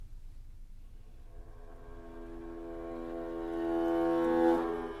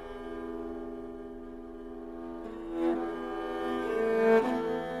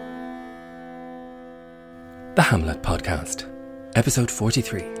Hamlet Podcast, episode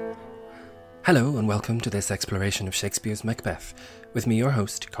 43. Hello and welcome to this exploration of Shakespeare's Macbeth with me, your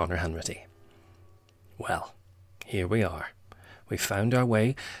host, Conor Hanratty. Well, here we are. We've found our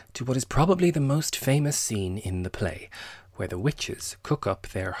way to what is probably the most famous scene in the play, where the witches cook up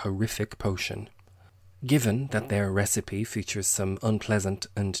their horrific potion. Given that their recipe features some unpleasant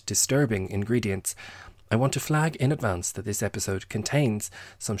and disturbing ingredients, I want to flag in advance that this episode contains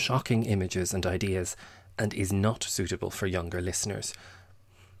some shocking images and ideas and is not suitable for younger listeners.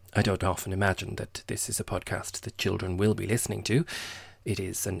 I don't often imagine that this is a podcast that children will be listening to. It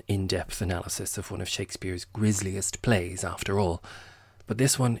is an in-depth analysis of one of Shakespeare's grisliest plays, after all. But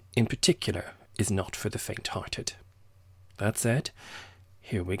this one, in particular, is not for the faint-hearted. That said,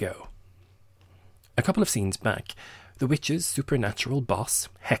 here we go. A couple of scenes back, the witches' supernatural boss,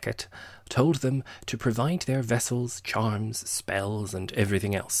 Hecate, told them to provide their vessels, charms, spells, and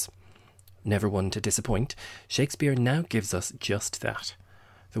everything else. Never one to disappoint, Shakespeare now gives us just that.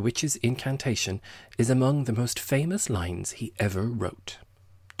 The witch's incantation is among the most famous lines he ever wrote.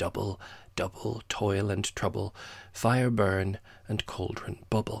 Double, double, toil and trouble, fire burn and cauldron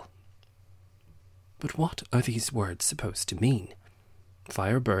bubble. But what are these words supposed to mean?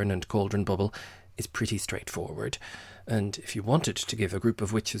 Fire burn and cauldron bubble is pretty straightforward, and if you wanted to give a group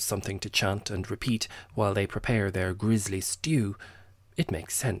of witches something to chant and repeat while they prepare their grisly stew, it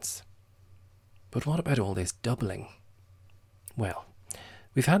makes sense. But what about all this doubling? Well,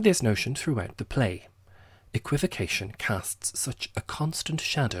 we've had this notion throughout the play. Equivocation casts such a constant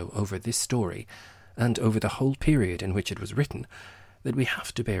shadow over this story, and over the whole period in which it was written, that we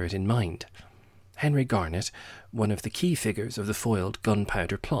have to bear it in mind. Henry Garnet, one of the key figures of the foiled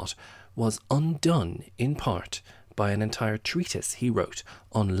gunpowder plot, was undone in part by an entire treatise he wrote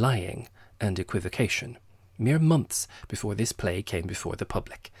on lying and equivocation, mere months before this play came before the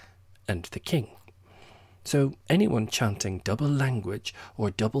public, and the king. So anyone chanting double language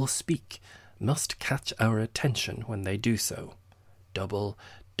or double speak must catch our attention when they do so. Double,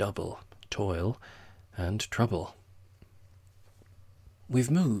 double, toil and trouble.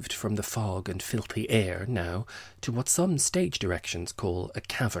 We've moved from the fog and filthy air now to what some stage directions call a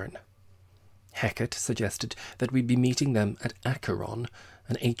cavern. Hecate suggested that we be meeting them at Acheron,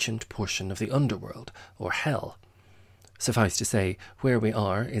 an ancient portion of the underworld, or hell. Suffice to say, where we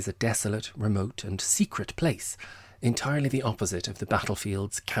are is a desolate, remote and secret place, entirely the opposite of the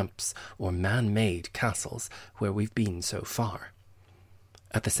battlefields, camps or man-made castles where we've been so far.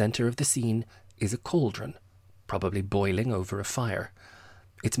 At the centre of the scene is a cauldron, probably boiling over a fire.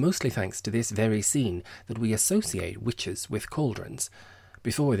 It's mostly thanks to this very scene that we associate witches with cauldrons.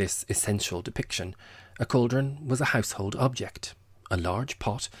 Before this essential depiction, a cauldron was a household object, a large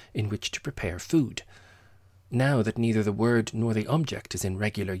pot in which to prepare food. Now that neither the word nor the object is in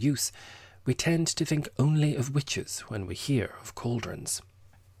regular use, we tend to think only of witches when we hear of cauldrons.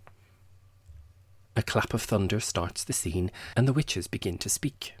 A clap of thunder starts the scene, and the witches begin to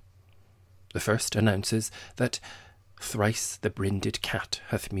speak. The first announces that thrice the brinded cat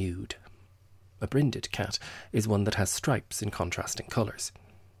hath mewed. A brinded cat is one that has stripes in contrasting colours,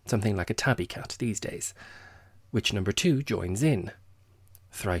 something like a tabby cat these days. Witch number 2 joins in.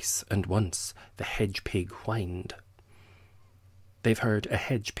 Thrice and once the hedge pig whined. They've heard a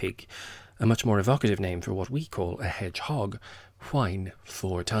hedge pig, a much more evocative name for what we call a hedgehog, whine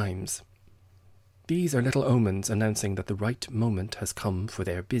 4 times. These are little omens announcing that the right moment has come for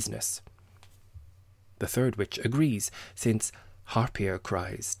their business. The third witch agrees, since Reappear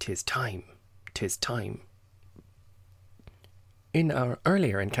cries, "'Tis time, 'tis time." In our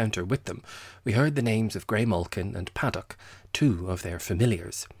earlier encounter with them, we heard the names of Grey Malkin and Paddock, 2 of their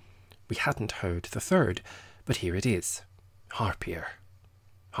familiars. We hadn't heard the third, but here it is, Reappear.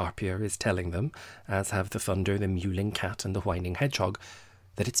 Reappear is telling them, as have the thunder, the mewling cat and the whining hedgehog,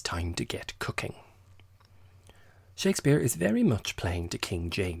 that it's time to get cooking. Shakespeare is very much playing to King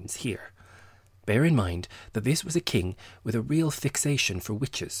James here. Bear in mind that this was a king with a real fixation for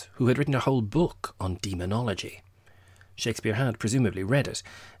witches, who had written a whole book on demonology. Shakespeare had presumably read it,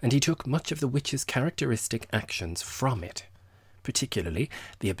 and he took much of the witch's characteristic actions from it, particularly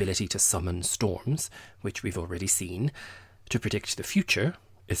the ability to summon storms, which we've already seen, to predict the future,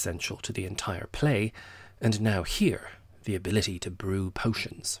 essential to the entire play, and now here, the ability to brew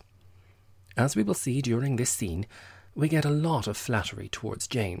potions. As we will see during this scene, we get a lot of flattery towards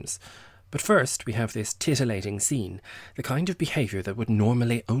James. But first we have this titillating scene, the kind of behaviour that would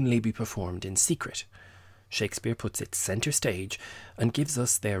normally only be performed in secret. Shakespeare puts it centre stage and gives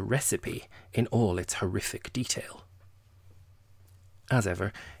us their recipe in all its horrific detail. As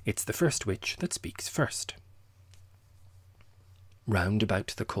ever, it's the first witch that speaks first. round about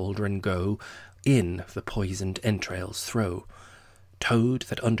the cauldron go, in the poisoned entrails throw. Toad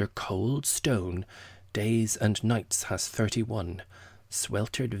that under cold stone days and nights has 31,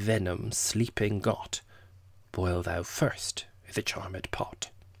 sweltered venom sleeping got, boil thou first i' the charmed pot.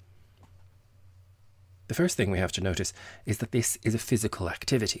 The first thing we have to notice is that this is a physical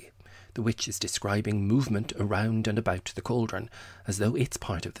activity. The witch is describing movement around and about the cauldron, as though it's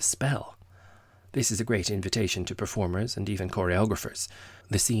part of the spell. This is a great invitation to performers and even choreographers.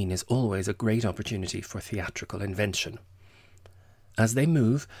 The scene is always a great opportunity for theatrical invention. As they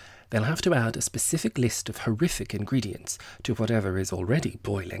move, they'll have to add a specific list of horrific ingredients to whatever is already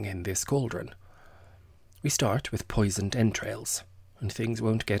boiling in this cauldron. We start with poisoned entrails, and things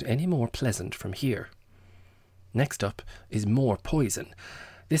won't get any more pleasant from here. Next up is more poison,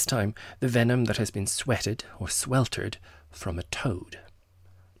 this time the venom that has been sweated or sweltered from a toad.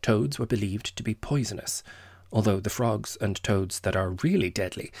 Toads were believed to be poisonous, although the frogs and toads that are really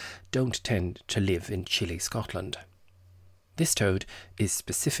deadly don't tend to live in chilly Scotland. This toad is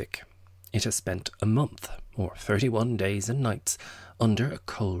specific. It has spent a month, or 31 days and nights, under a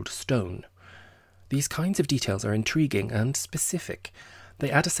cold stone. These kinds of details are intriguing and specific.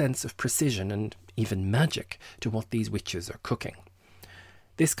 They add a sense of precision and even magic to what these witches are cooking.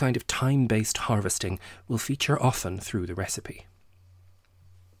 This kind of time-based harvesting will feature often through the recipe.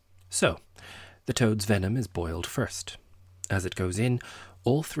 So, the toad's venom is boiled first. As it goes in,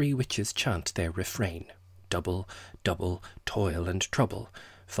 all three witches chant their refrain: double, double, toil and trouble,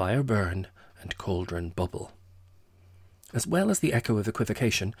 fire burn and cauldron bubble. As well as the echo of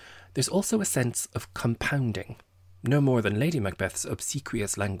equivocation, there's also a sense of compounding, no more than Lady Macbeth's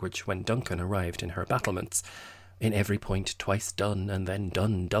obsequious language when Duncan arrived in her battlements, in every point twice done and then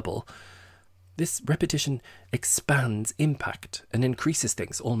done double. This repetition expands impact and increases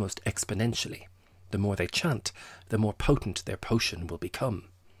things almost exponentially. The more they chant, the more potent their potion will become.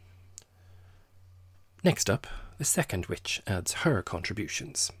 Next up, the second witch adds her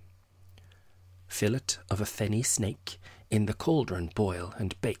contributions. Fillet of a fenny snake, in the cauldron boil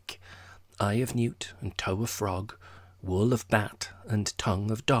and bake, eye of newt and toe of frog, wool of bat and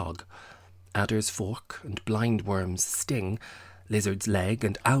tongue of dog, adder's fork and blind worm's sting, lizard's leg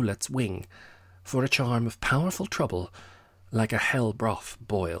and owlet's wing, for a charm of powerful trouble, like a hell broth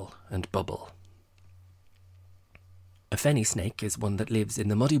boil and bubble. A fenny snake is one that lives in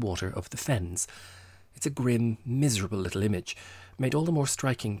the muddy water of the fens. It's a grim, miserable little image, made all the more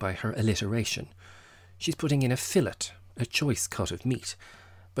striking by her alliteration. She's putting in a fillet, a choice cut of meat,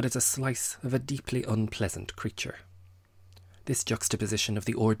 but it's a slice of a deeply unpleasant creature. This juxtaposition of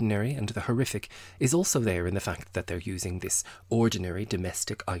the ordinary and the horrific is also there in the fact that they're using this ordinary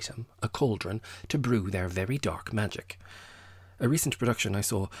domestic item, a cauldron, to brew their very dark magic. A recent production I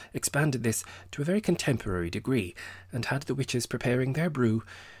saw expanded this to a very contemporary degree and had the witches preparing their brew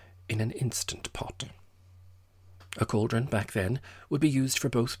in an instant pot. A cauldron back then would be used for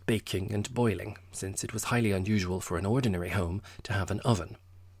both baking and boiling, since it was highly unusual for an ordinary home to have an oven.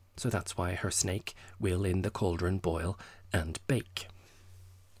 So that's why her snake will in the cauldron boil and bake.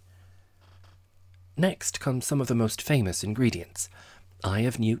 Next comes some of the most famous ingredients: eye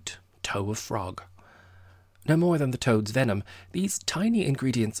of newt, toe of frog. No more than the toad's venom, these tiny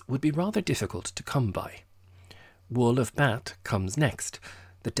ingredients would be rather difficult to come by. Wool of bat comes next,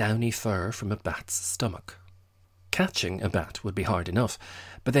 the downy fur from a bat's stomach. Catching a bat would be hard enough,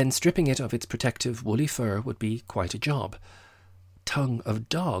 but then stripping it of its protective woolly fur would be quite a job. Tongue of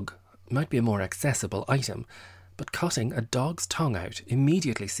dog might be a more accessible item, but cutting a dog's tongue out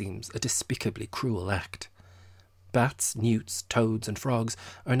immediately seems a despicably cruel act. Bats, newts, toads and frogs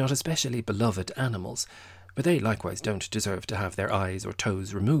are not especially beloved animals, but they likewise don't deserve to have their eyes or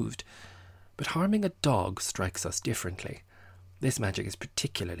toes removed. But harming a dog strikes us differently. This magic is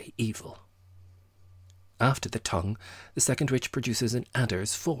particularly evil. After the tongue, the second witch produces an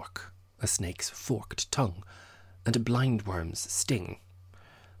adder's fork, a snake's forked tongue, and a blindworm's sting.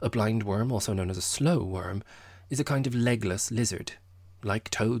 A blindworm, also known as a slow worm, is a kind of legless lizard.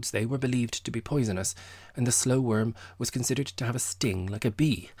 Like toads, they were believed to be poisonous, and the slow worm was considered to have a sting like a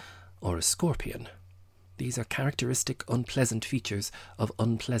bee or a scorpion. These are characteristic unpleasant features of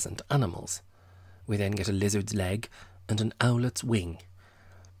unpleasant animals. We then get a lizard's leg and an owlet's wing.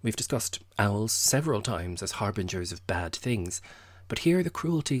 We've discussed owls several times as harbingers of bad things, but here the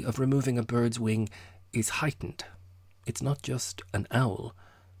cruelty of removing a bird's wing is heightened. It's not just an owl,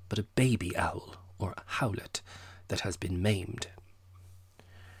 but a baby owl, or a howlet, that has been maimed.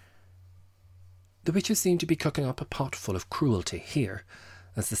 The witches seem to be cooking up a pot full of cruelty here,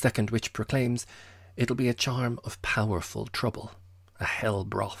 as the second witch proclaims, it'll be a charm of powerful trouble, a hell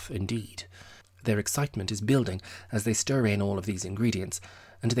broth indeed. Their excitement is building as they stir in all of these ingredients,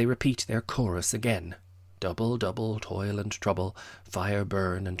 and they repeat their chorus again. Double, double, toil and trouble, fire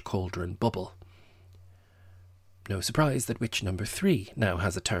burn and cauldron bubble. No surprise that witch number 3 now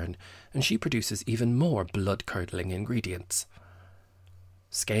has a turn, and she produces even more blood-curdling ingredients.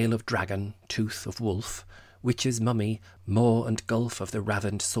 Scale of dragon, tooth of wolf, witch's mummy, maw and gulf of the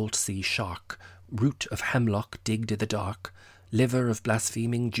ravened salt sea shark, root of hemlock digged i' the dark, liver of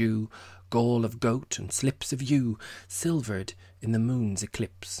blaspheming Jew, gall of goat and slips of yew, silvered in the moon's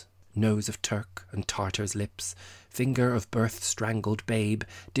eclipse, nose of Turk and Tartar's lips, finger of birth-strangled babe,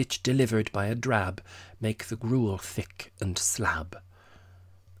 ditch delivered by a drab, make the gruel thick and slab.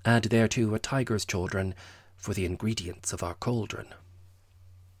 Add thereto a tiger's chaldron for the ingredients of our cauldron.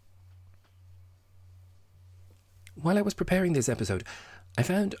 While I was preparing this episode, I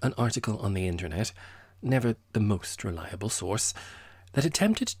found an article on the internet, never the most reliable source, that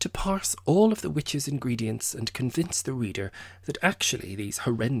attempted to parse all of the witch's ingredients and convince the reader that actually these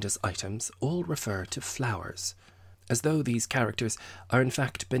horrendous items all refer to flowers, as though these characters are in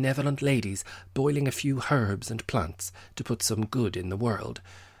fact benevolent ladies boiling a few herbs and plants to put some good in the world.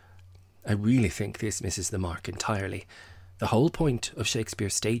 I really think this misses the mark entirely. The whole point of Shakespeare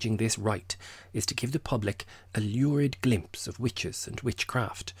staging this rite is to give the public a lurid glimpse of witches and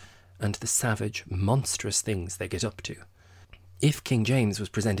witchcraft, and the savage, monstrous things they get up to. If King James was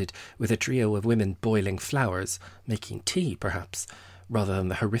presented with a trio of women boiling flowers, making tea perhaps, rather than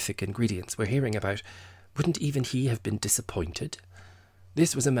the horrific ingredients we're hearing about, wouldn't even he have been disappointed?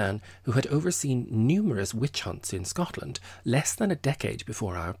 This was a man who had overseen numerous witch hunts in Scotland less than a decade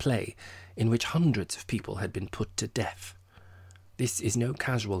before our play, in which hundreds of people had been put to death. This is no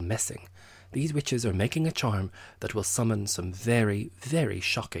casual messing. These witches are making a charm that will summon some very, very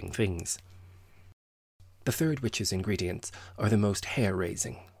shocking things. The third witch's ingredients are the most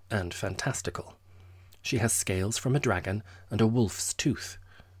hair-raising and fantastical. She has scales from a dragon and a wolf's tooth,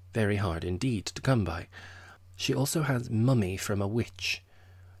 very hard indeed to come by. She also has mummy from a witch.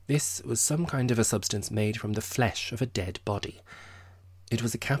 This was some kind of a substance made from the flesh of a dead body. It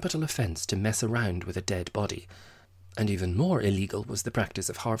was a capital offence to mess around with a dead body, and even more illegal was the practice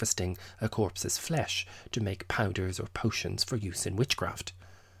of harvesting a corpse's flesh to make powders or potions for use in witchcraft.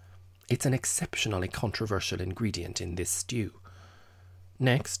 It's an exceptionally controversial ingredient in this stew.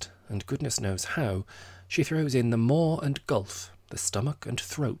 Next, and goodness knows how, she throws in the maw and gulf, the stomach and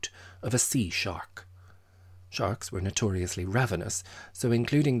throat of a sea shark. Sharks were notoriously ravenous, so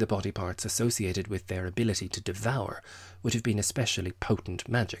including the body parts associated with their ability to devour would have been especially potent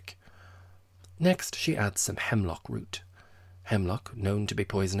magic. Next, she adds some hemlock root. Hemlock, known to be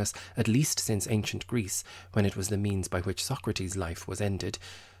poisonous at least since ancient Greece, when it was the means by which Socrates' life was ended,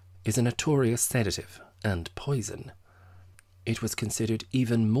 is a notorious sedative and poison. It was considered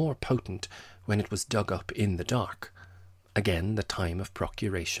even more potent when it was dug up in the dark. Again, the time of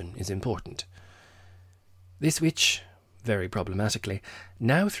procuration is important. This witch, very problematically,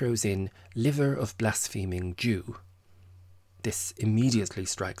 now throws in liver of blaspheming Jew. This immediately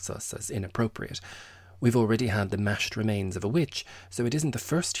strikes us as inappropriate. We've already had the mashed remains of a witch, so it isn't the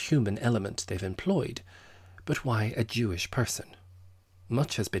first human element they've employed. But why a Jewish person?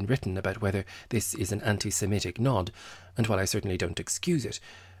 Much has been written about whether this is an anti-Semitic nod, and while I certainly don't excuse it,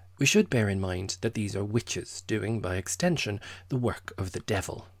 we should bear in mind that these are witches doing, by extension, the work of the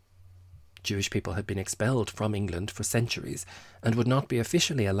devil. Jewish people had been expelled from England for centuries, and would not be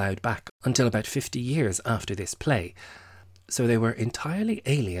officially allowed back until about 50 years after this play, so they were entirely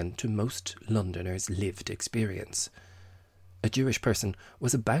alien to most Londoners' lived experience. A Jewish person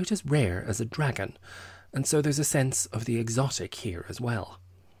was about as rare as a dragon, and so there's a sense of the exotic here as well.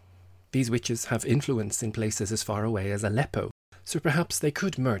 These witches have influence in places as far away as Aleppo, so perhaps they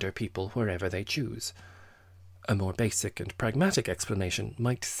could murder people wherever they choose. A more basic and pragmatic explanation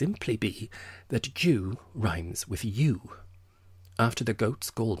might simply be that Jew rhymes with yew. After the goat's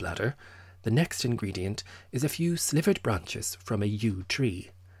gallbladder, the next ingredient is a few slivered branches from a yew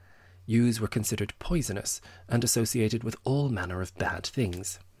tree. Yews were considered poisonous and associated with all manner of bad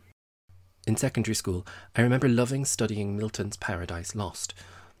things. In secondary school, I remember loving studying Milton's Paradise Lost.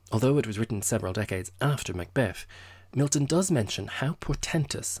 Although it was written several decades after Macbeth, Milton does mention how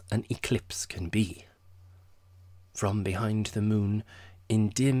portentous an eclipse can be. From behind the moon, in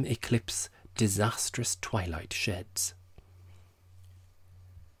dim eclipse, disastrous twilight sheds.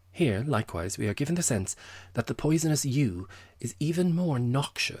 Here, likewise, we are given the sense that the poisonous yew is even more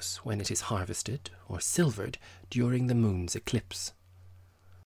noxious when it is harvested or silvered during the moon's eclipse.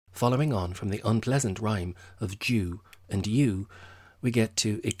 Following on from the unpleasant rhyme of Jew and yew, we get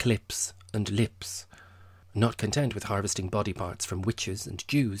to eclipse and lips. Not content with harvesting body parts from witches and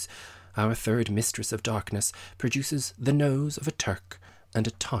Jews, our third mistress of darkness produces the nose of a Turk and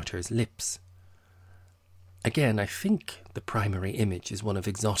a Tartar's lips. Again, I think the primary image is one of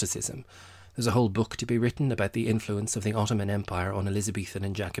exoticism. There's a whole book to be written about the influence of the Ottoman Empire on Elizabethan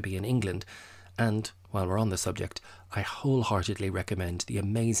and Jacobean England, and, while we're on the subject, I wholeheartedly recommend the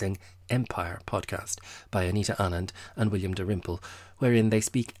amazing Empire podcast by Anita Anand and William Dalrymple, wherein they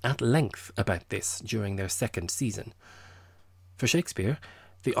speak at length about this during their second season. For Shakespeare,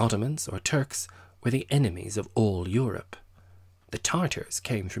 the Ottomans, or Turks, were the enemies of all Europe. The Tartars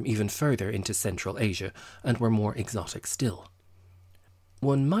came from even further into Central Asia and were more exotic still.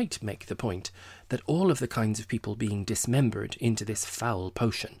 One might make the point that all of the kinds of people being dismembered into this foul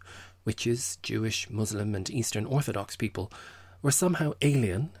potion, witches, Jewish, Muslim and Eastern Orthodox people, were somehow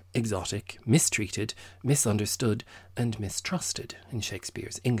alien, exotic, mistreated, misunderstood and mistrusted in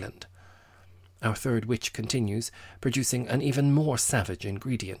Shakespeare's England. Our third witch continues, producing an even more savage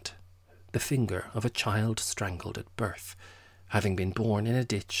ingredient: the finger of a child strangled at birth, having been born in a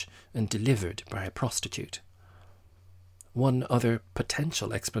ditch and delivered by a prostitute. One other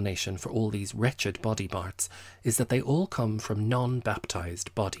potential explanation for all these wretched body parts is that they all come from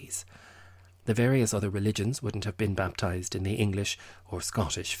non-baptised bodies. The various other religions wouldn't have been baptised in the English or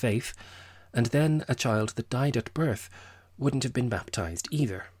Scottish faith, and then a child that died at birth wouldn't have been baptised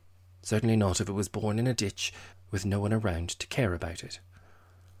either. Certainly not if it was born in a ditch with no one around to care about it.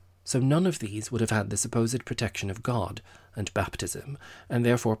 So none of these would have had the supposed protection of God and baptism, and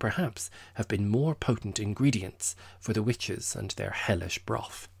therefore perhaps have been more potent ingredients for the witches and their hellish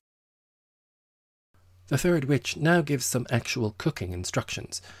broth. The third witch now gives some actual cooking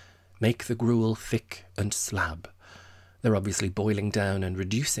instructions. Make the gruel thick and slab. They're obviously boiling down and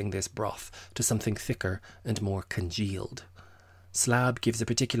reducing this broth to something thicker and more congealed. Slab gives a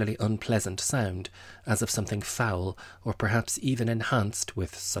particularly unpleasant sound, as of something foul or perhaps even enhanced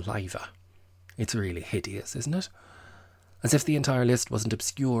with saliva. It's really hideous, isn't it? As if the entire list wasn't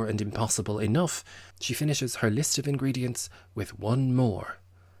obscure and impossible enough, she finishes her list of ingredients with one more: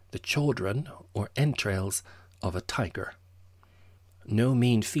 the chaudron, or entrails, of a tiger. No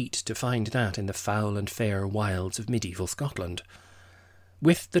mean feat to find that in the foul and fair wilds of medieval Scotland.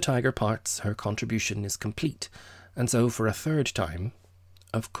 With the tiger parts, her contribution is complete, and so for a third time,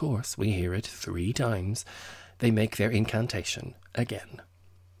 of course we hear it 3 times, they make their incantation again.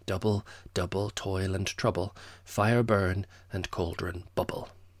 Double, double, toil and trouble, fire burn and cauldron bubble.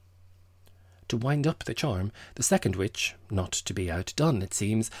 To wind up the charm, the second witch, not to be outdone it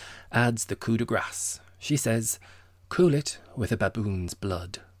seems, adds the coup de grace. She says, "Cool it with a baboon's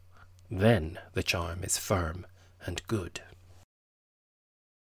blood." Then the charm is firm and good.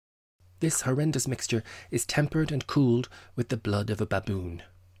 This horrendous mixture is tempered and cooled with the blood of a baboon.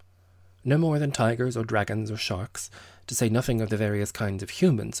 No more than tigers or dragons or sharks, to say nothing of the various kinds of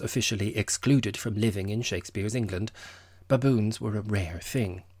humans officially excluded from living in Shakespeare's England, baboons were a rare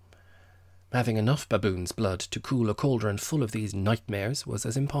thing. Having enough baboon's blood to cool a cauldron full of these nightmares was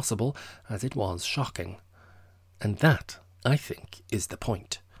as impossible as it was shocking. And that, I think, is the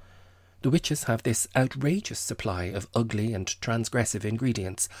point. The witches have this outrageous supply of ugly and transgressive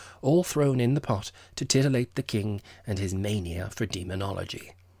ingredients, all thrown in the pot to titillate the king and his mania for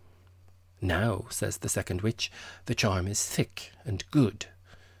demonology. Now, says the second witch, the charm is thick and good.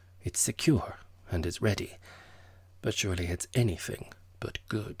 It's secure and is ready, but surely it's anything but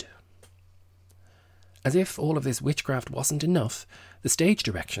good. As if all of this witchcraft wasn't enough, the stage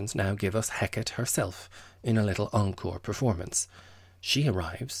directions now give us Hecate herself in a little encore performance. She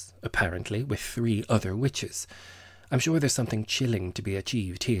arrives, apparently, with 3 other witches. I'm sure there's something chilling to be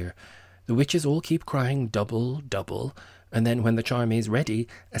achieved here. The witches all keep crying double, double, and then when the charm is ready,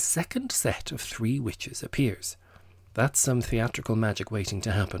 a second set of 3 witches appears. That's some theatrical magic waiting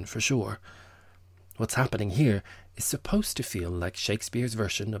to happen, for sure. What's happening here is supposed to feel like Shakespeare's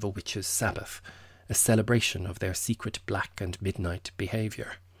version of a witch's Sabbath, a celebration of their secret black and midnight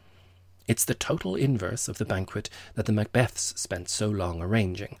behaviour. It's the total inverse of the banquet that the Macbeths spent so long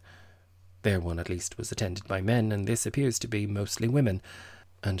arranging. Their one at least was attended by men, and this appears to be mostly women.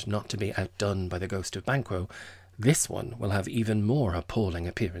 And not to be outdone by the ghost of Banquo, this one will have even more appalling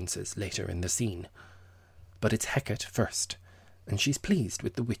appearances later in the scene. But it's Hecate first, and she's pleased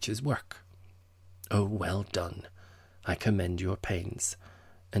with the witch's work. "Oh, well done. I commend your pains,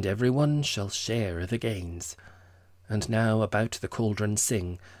 and every one shall share the gains. And now about the cauldron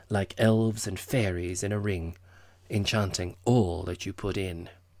sing, like elves and fairies in a ring, enchanting all that you put in."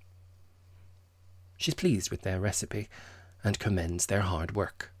 She's pleased with their recipe, and commends their hard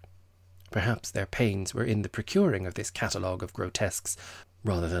work. Perhaps their pains were in the procuring of this catalogue of grotesques,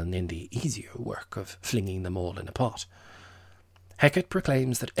 rather than in the easier work of flinging them all in a pot. Hecate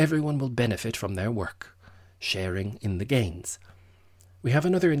proclaims that everyone will benefit from their work, sharing in the gains. We have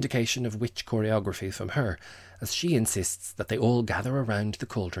another indication of witch choreography from her, as she insists that they all gather around the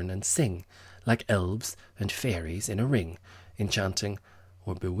cauldron and sing, like elves and fairies in a ring, enchanting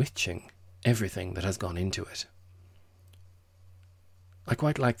or bewitching everything that has gone into it. I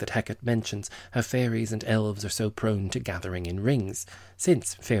quite like that Hecate mentions how fairies and elves are so prone to gathering in rings,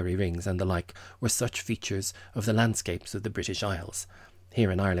 since fairy rings and the like were such features of the landscapes of the British Isles.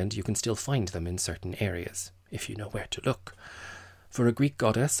 Here in Ireland you can still find them in certain areas, if you know where to look. For a Greek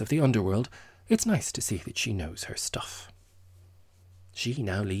goddess of the underworld, it's nice to see that she knows her stuff. She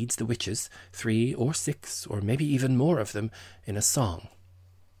now leads the witches, 3 or 6 or maybe even more of them, in a song.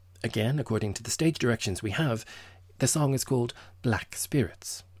 Again, according to the stage directions we have, the song is called Black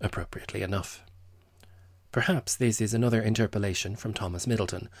Spirits, appropriately enough. Perhaps this is another interpolation from Thomas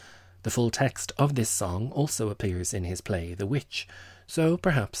Middleton. The full text of this song also appears in his play The Witch, so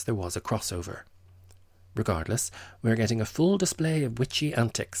perhaps there was a crossover. Regardless, we're getting a full display of witchy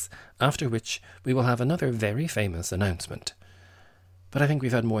antics, after which we will have another very famous announcement. But I think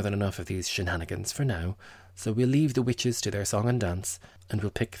we've had more than enough of these shenanigans for now, so we'll leave the witches to their song and dance, and we'll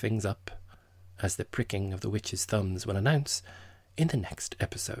pick things up, as the pricking of the witches' thumbs will announce, in the next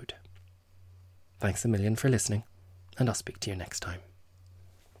episode. Thanks a million for listening, and I'll speak to you next time.